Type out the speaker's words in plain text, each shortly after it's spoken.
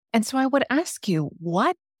And so I would ask you,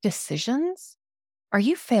 what decisions are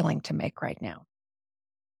you failing to make right now?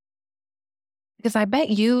 Because I bet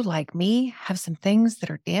you, like me, have some things that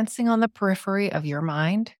are dancing on the periphery of your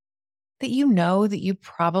mind that you know that you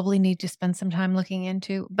probably need to spend some time looking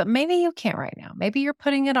into, but maybe you can't right now. Maybe you're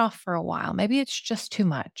putting it off for a while. Maybe it's just too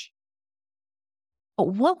much. But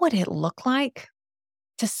what would it look like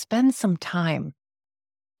to spend some time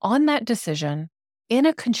on that decision in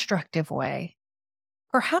a constructive way,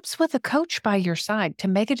 perhaps with a coach by your side to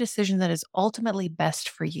make a decision that is ultimately best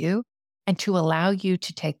for you and to allow you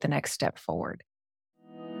to take the next step forward?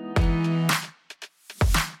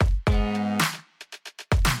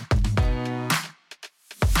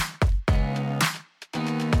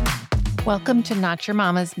 Welcome to Not Your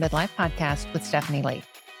Mama's Midlife Podcast with Stephanie Lee.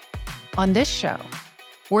 On this show,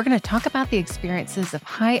 we're going to talk about the experiences of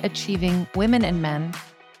high-achieving women and men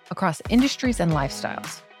across industries and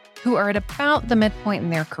lifestyles who are at about the midpoint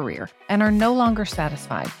in their career and are no longer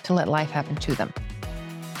satisfied to let life happen to them.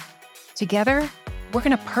 Together, we're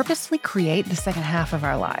going to purposely create the second half of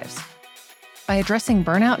our lives by addressing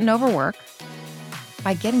burnout and overwork,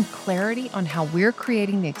 by getting clarity on how we're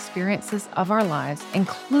creating the experiences of our lives,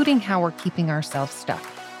 including how we're keeping ourselves stuck,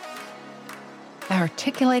 by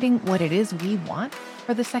articulating what it is we want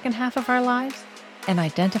for the second half of our lives, and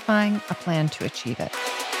identifying a plan to achieve it.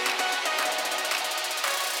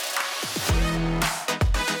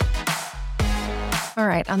 All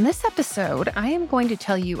right, on this episode, I am going to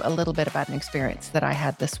tell you a little bit about an experience that I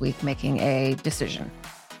had this week making a decision.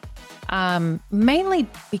 Mainly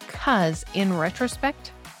because in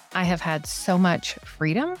retrospect, I have had so much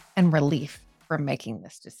freedom and relief from making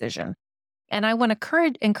this decision. And I want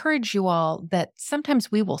to encourage you all that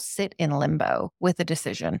sometimes we will sit in limbo with a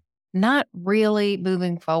decision, not really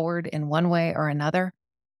moving forward in one way or another,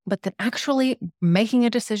 but that actually making a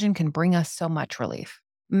decision can bring us so much relief.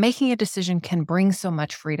 Making a decision can bring so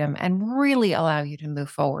much freedom and really allow you to move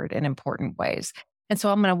forward in important ways. And so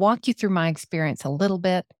I'm going to walk you through my experience a little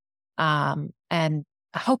bit. And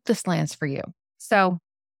I hope this lands for you. So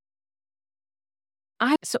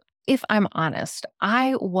if I'm honest,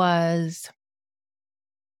 I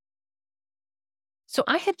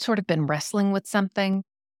had sort of been wrestling with something,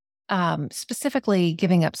 specifically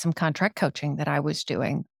giving up some contract coaching that I was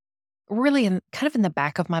doing, really kind of in the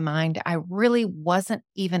back of my mind. I really wasn't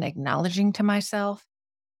even acknowledging to myself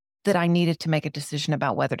that I needed to make a decision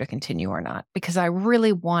about whether to continue or not, because I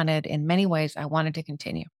really wanted, in many ways, I wanted to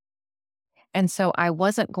continue. And so I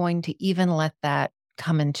wasn't going to even let that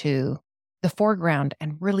come into the foreground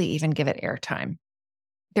and really even give it airtime.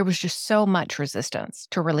 There was just so much resistance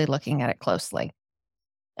to really looking at it closely.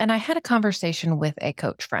 And I had a conversation with a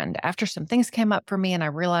coach friend after some things came up for me, and I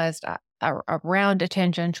realized around a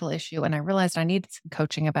tangential issue, and I realized I needed some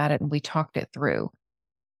coaching about it, and we talked it through.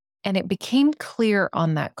 And it became clear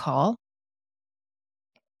on that call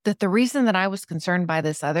that the reason that I was concerned by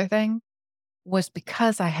this other thing was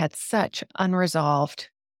because I had such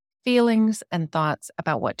unresolved feelings and thoughts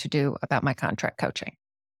about what to do about my contract coaching.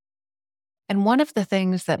 And one of the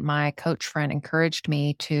things that my coach friend encouraged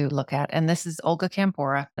me to look at, and this is Olga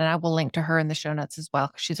Campora, and I will link to her in the show notes as well,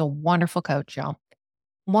 because she's a wonderful coach, y'all.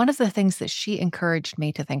 One of the things that she encouraged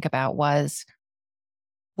me to think about was,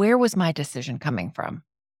 where was my decision coming from?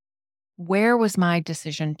 Where was my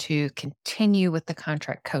decision to continue with the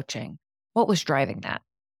contract coaching? What was driving that?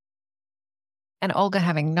 And Olga,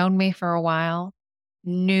 having known me for a while,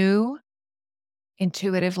 knew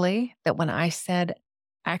intuitively that when I said,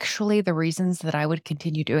 actually, the reasons that I would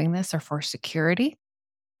continue doing this are for security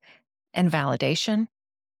and validation,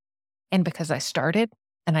 and because I started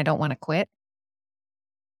and I don't want to quit,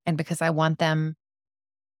 and because I want them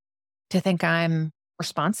to think I'm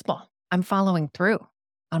responsible, I'm following through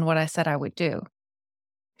on what I said I would do.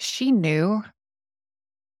 She knew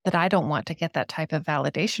that I don't want to get that type of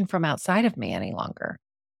validation from outside of me any longer,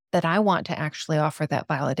 that I want to actually offer that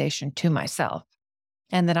validation to myself,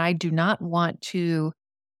 and that I do not want to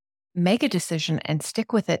make a decision and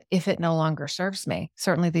stick with it if it no longer serves me.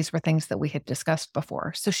 Certainly, these were things that we had discussed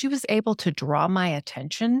before. So she was able to draw my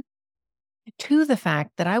attention to the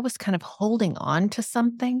fact that I was kind of holding on to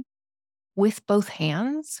something with both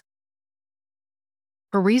hands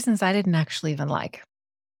for reasons I didn't actually even like,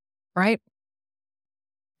 right?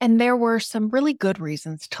 And there were some really good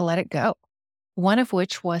reasons to let it go. One of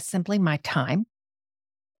which was simply my time.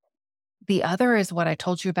 The other is what I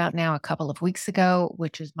told you about now a couple of weeks ago,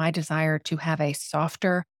 which is my desire to have a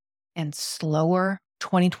softer and slower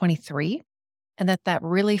 2023. And that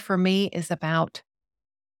really for me is about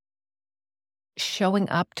showing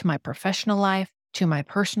up to my professional life, to my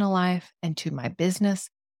personal life, and to my business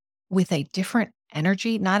with a different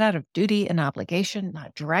energy, not out of duty and obligation,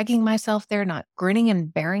 not dragging myself there, not grinning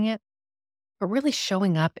and bearing it, but really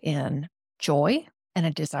showing up in joy and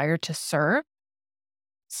a desire to serve.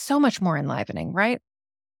 So much more enlivening, right?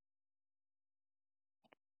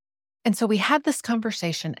 And so we had this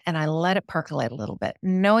conversation and I let it percolate a little bit,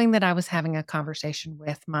 knowing that I was having a conversation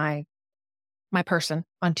with my person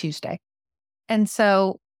on Tuesday. And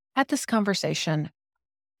so had this conversation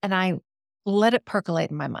and I let it percolate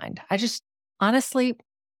in my mind. I just honestly,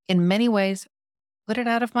 in many ways, put it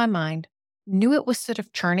out of my mind, knew it was sort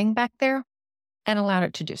of churning back there and allowed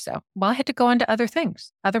it to do so. Well, I had to go on to other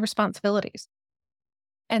things, other responsibilities.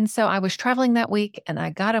 And so I was traveling that week and I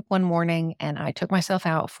got up one morning and I took myself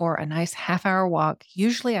out for a nice half-hour walk.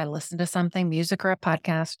 Usually I listen to something, music or a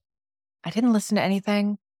podcast. I didn't listen to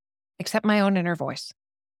anything except my own inner voice.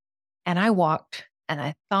 And I walked and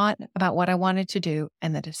I thought about what I wanted to do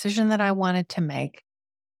and the decision that I wanted to make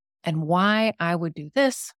and why I would do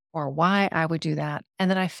this or why I would do that. And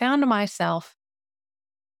then I found myself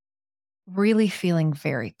really feeling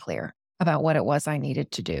very clear about what it was I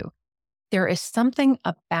needed to do. There is something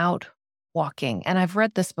about walking, and I've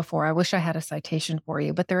read this before. I wish I had a citation for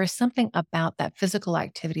you, but there is something about that physical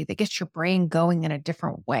activity that gets your brain going in a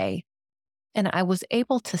different way. And I was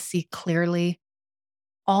able to see clearly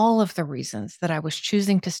all of the reasons that I was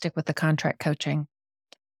choosing to stick with the contract coaching,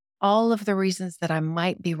 all of the reasons that I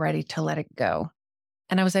might be ready to let it go.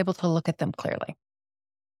 And I was able to look at them clearly.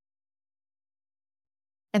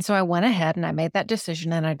 And so I went ahead and I made that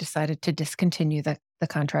decision and I decided to discontinue the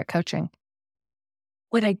contract coaching.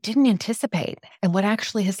 What I didn't anticipate and what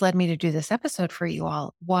actually has led me to do this episode for you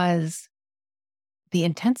all was the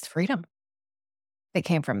intense freedom that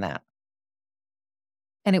came from that.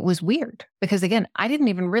 And it was weird because, again, I didn't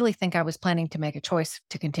even really think I was planning to make a choice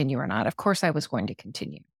to continue or not. Of course, I was going to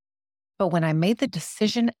continue. But when I made the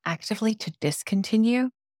decision actively to discontinue,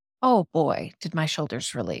 oh boy, did my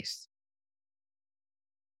shoulders release.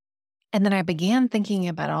 And then I began thinking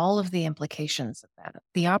about all of the implications of that,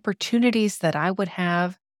 the opportunities that I would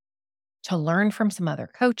have to learn from some other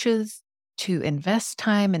coaches, to invest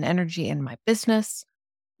time and energy in my business,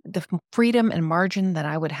 the freedom and margin that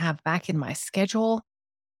I would have back in my schedule.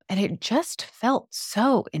 And it just felt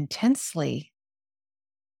so intensely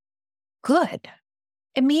good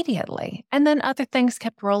immediately. And then other things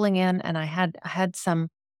kept rolling in. And I had some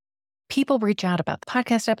people reach out about the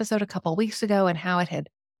podcast episode a couple of weeks ago and how it had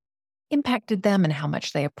impacted them and how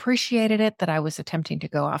much they appreciated it, that I was attempting to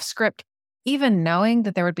go off script, even knowing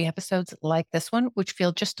that there would be episodes like this one, which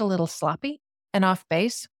feel just a little sloppy and off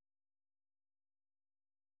base.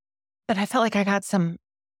 But I felt like I got some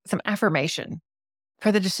affirmation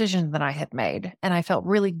for the decision that I had made. And I felt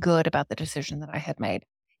really good about the decision that I had made.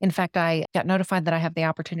 In fact, I got notified that I have the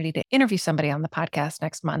opportunity to interview somebody on the podcast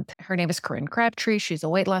next month. Her name is Corinne Crabtree. She's a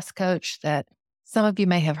weight loss coach that some of you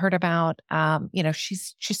may have heard about.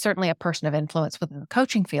 She's certainly a person of influence within the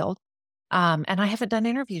coaching field. And I haven't done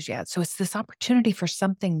interviews yet. So it's this opportunity for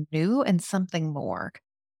something new and something more.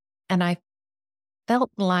 And I felt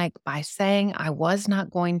like by saying I was not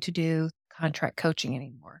going to do contract coaching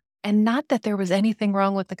anymore, and not that there was anything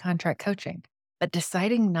wrong with the contract coaching, but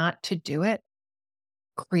deciding not to do it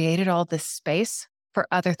created all this space for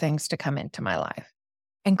other things to come into my life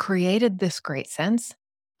and created this great sense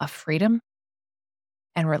of freedom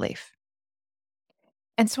and relief.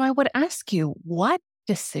 And so I would ask you, what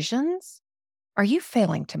decisions are you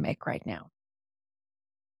failing to make right now?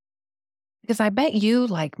 Because I bet you,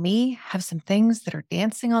 like me, have some things that are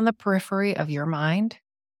dancing on the periphery of your mind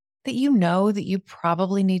that you know that you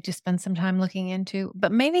probably need to spend some time looking into,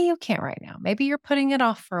 but maybe you can't right now. Maybe you're putting it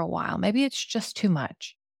off for a while. Maybe it's just too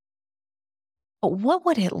much. But what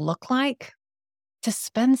would it look like to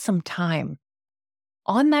spend some time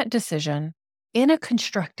on that decision in a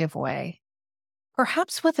constructive way,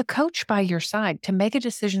 perhaps with a coach by your side to make a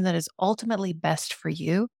decision that is ultimately best for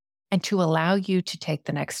you and to allow you to take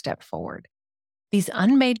the next step forward? These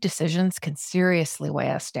unmade decisions can seriously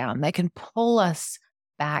weigh us down. They can pull us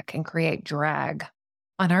back and create drag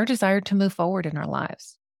on our desire to move forward in our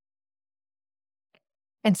lives.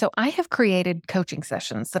 And so I have created coaching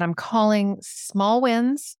sessions that I'm calling Small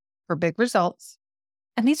Wins for Big Results.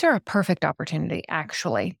 And these are a perfect opportunity,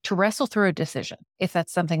 actually, to wrestle through a decision if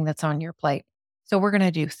that's something that's on your plate. So we're going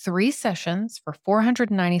to do 3 sessions for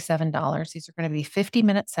 $497. These are going to be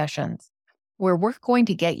 50-minute sessions where we're going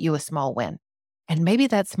to get you a small win. And maybe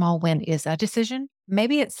that small win is a decision.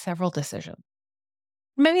 Maybe it's several decisions.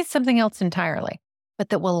 Maybe it's something else entirely, but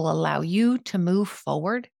that will allow you to move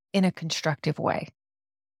forward in a constructive way.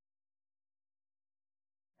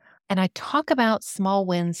 And I talk about small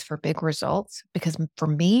wins for big results because for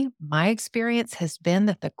me, my experience has been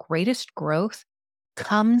that the greatest growth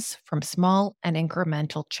comes from small and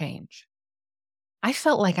incremental change. I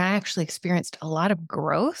felt like I actually experienced a lot of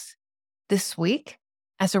growth this week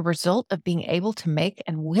as a result of being able to make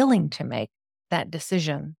and willing to make that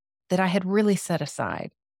decision that I had really set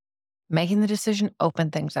aside. Making the decision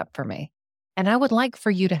opened things up for me. And I would like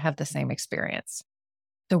for you to have the same experience.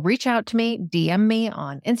 So reach out to me, DM me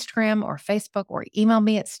on Instagram or Facebook, or email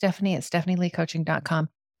me at stephanie@stephanieleecoaching.com,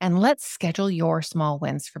 and let's schedule your small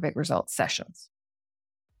wins for big results sessions.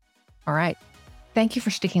 All right. Thank you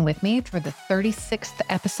for sticking with me for the 36th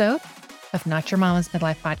episode of Not Your Mama's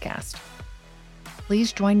Midlife Podcast.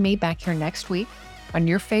 Please join me back here next week on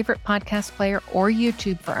your favorite podcast player or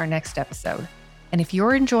YouTube for our next episode. And if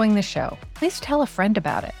you're enjoying the show, please tell a friend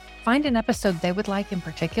about it. Find an episode they would like in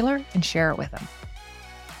particular and share it with them.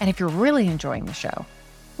 And if you're really enjoying the show,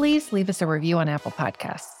 please leave us a review on Apple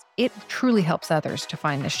Podcasts. It truly helps others to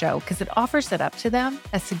find the show because it offers it up to them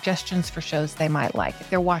as suggestions for shows they might like if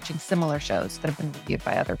they're watching similar shows that have been reviewed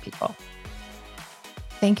by other people.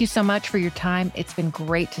 Thank you so much for your time. It's been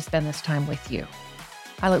great to spend this time with you.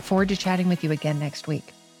 I look forward to chatting with you again next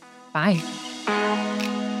week. Bye.